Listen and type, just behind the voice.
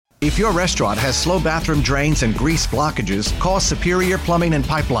If your restaurant has slow bathroom drains and grease blockages, call Superior Plumbing and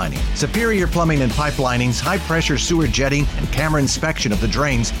Pipelining. Superior Plumbing and Pipelining's high-pressure sewer jetting and camera inspection of the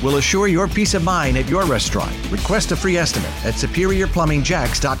drains will assure your peace of mind at your restaurant. Request a free estimate at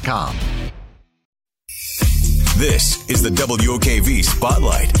SuperiorPlumbingJacks.com. This is the WOKV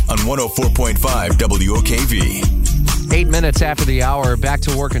Spotlight on 104.5 WOKV. 8 minutes after the hour, back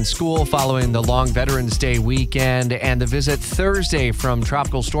to work and school following the long Veterans Day weekend and the visit Thursday from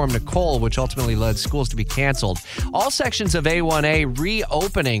Tropical Storm Nicole, which ultimately led schools to be canceled. All sections of A1A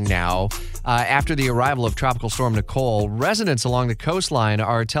reopening now after the arrival of Tropical Storm Nicole. Residents along the coastline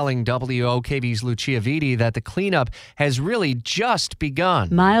are telling WOKV's Lucia Vitti that the cleanup has really just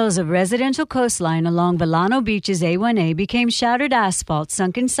begun. Miles of residential coastline along Volano Beach's A1A became shattered asphalt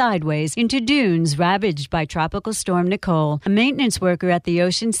sunken sideways into dunes ravaged by Tropical Storm Nicole. A maintenance worker at the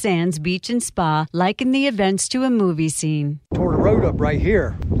Ocean Sands Beach and Spa likened the events to a movie scene. Tore the road up right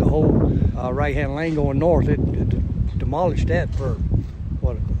here, the whole right-hand lane going north. It demolished that for,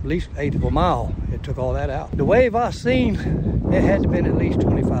 at least 1/8 of a mile. It took all that out. The wave I seen, it had to been at least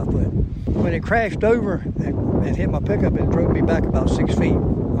 25 foot. When it crashed over and hit my pickup, it drove me back about 6 feet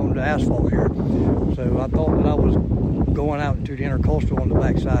on the asphalt here. So I thought that I was going out into the intercoastal on the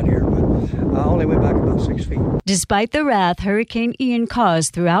backside here, but I only went back about 6 feet. Despite the wrath Hurricane Ian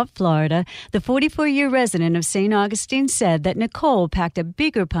caused throughout Florida, the 44-year resident of St. Augustine said that Nicole packed a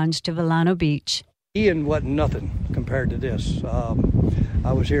bigger punch to Volano Beach. Ian wasn't nothing compared to this.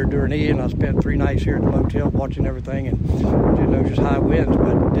 I was here during Ian. I spent 3 nights here at the motel watching everything, and just high winds.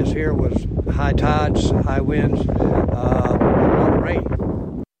 But this here was high tides, high winds, a lot of rain.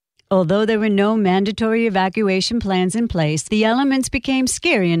 Although there were no mandatory evacuation plans in place, the elements became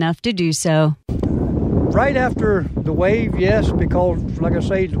scary enough to do so. Right after the wave, yes, because, like I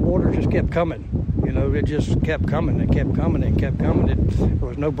say, the water just kept coming. It just kept coming and kept coming and kept coming. There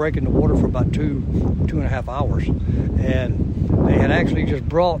was no break in the water for about 2.5 hours. And they had actually just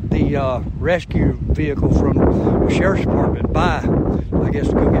brought the rescue vehicle from the sheriff's department by, I guess,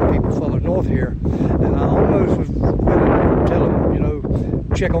 to go get people further north here. And I almost was going to tell them,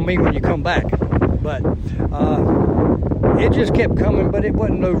 check on me when you come back. But it just kept coming, but it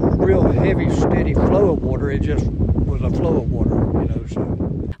wasn't no real heavy, steady flow of water. It just was a flow of water, so.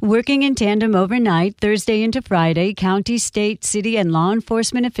 Working in tandem overnight, Thursday into Friday, county, state, city, and law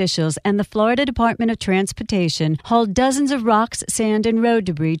enforcement officials and the Florida Department of Transportation hauled dozens of rocks, sand, and road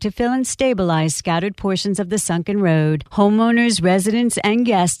debris to fill and stabilize scattered portions of the sunken road. Homeowners, residents, and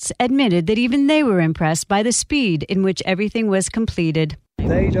guests admitted that even they were impressed by the speed in which everything was completed.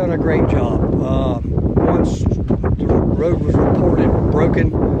 They done a great job. Once the road was reported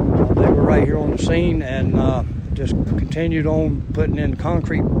broken, they were right here on the scene and just continued on putting in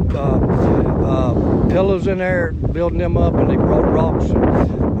concrete pillars in there, building them up, and they brought rocks, the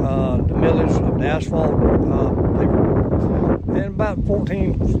millage of the asphalt. In about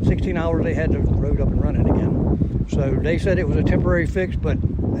 16 hours, they had the road up and running again. So they said it was a temporary fix, but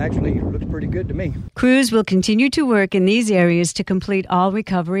actually it looks pretty good to me. Crews will continue to work in these areas to complete all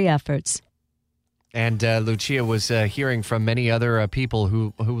recovery efforts. And Lucia was hearing from many other people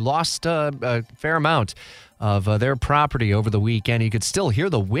who lost a fair amount of their property over the weekend. You could still hear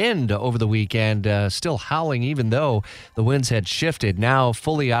the wind over the weekend, still howling, even though the winds had shifted, now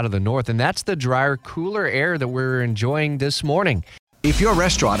fully out of the north. And that's the drier, cooler air that we're enjoying this morning. If your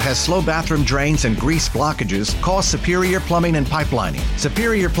restaurant has slow bathroom drains and grease blockages, call Superior Plumbing and Pipelining.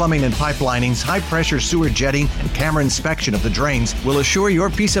 Superior Plumbing and Pipelining's high-pressure sewer jetting and camera inspection of the drains will assure your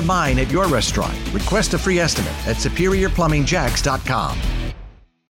peace of mind at your restaurant. Request a free estimate at SuperiorPlumbingJacks.com.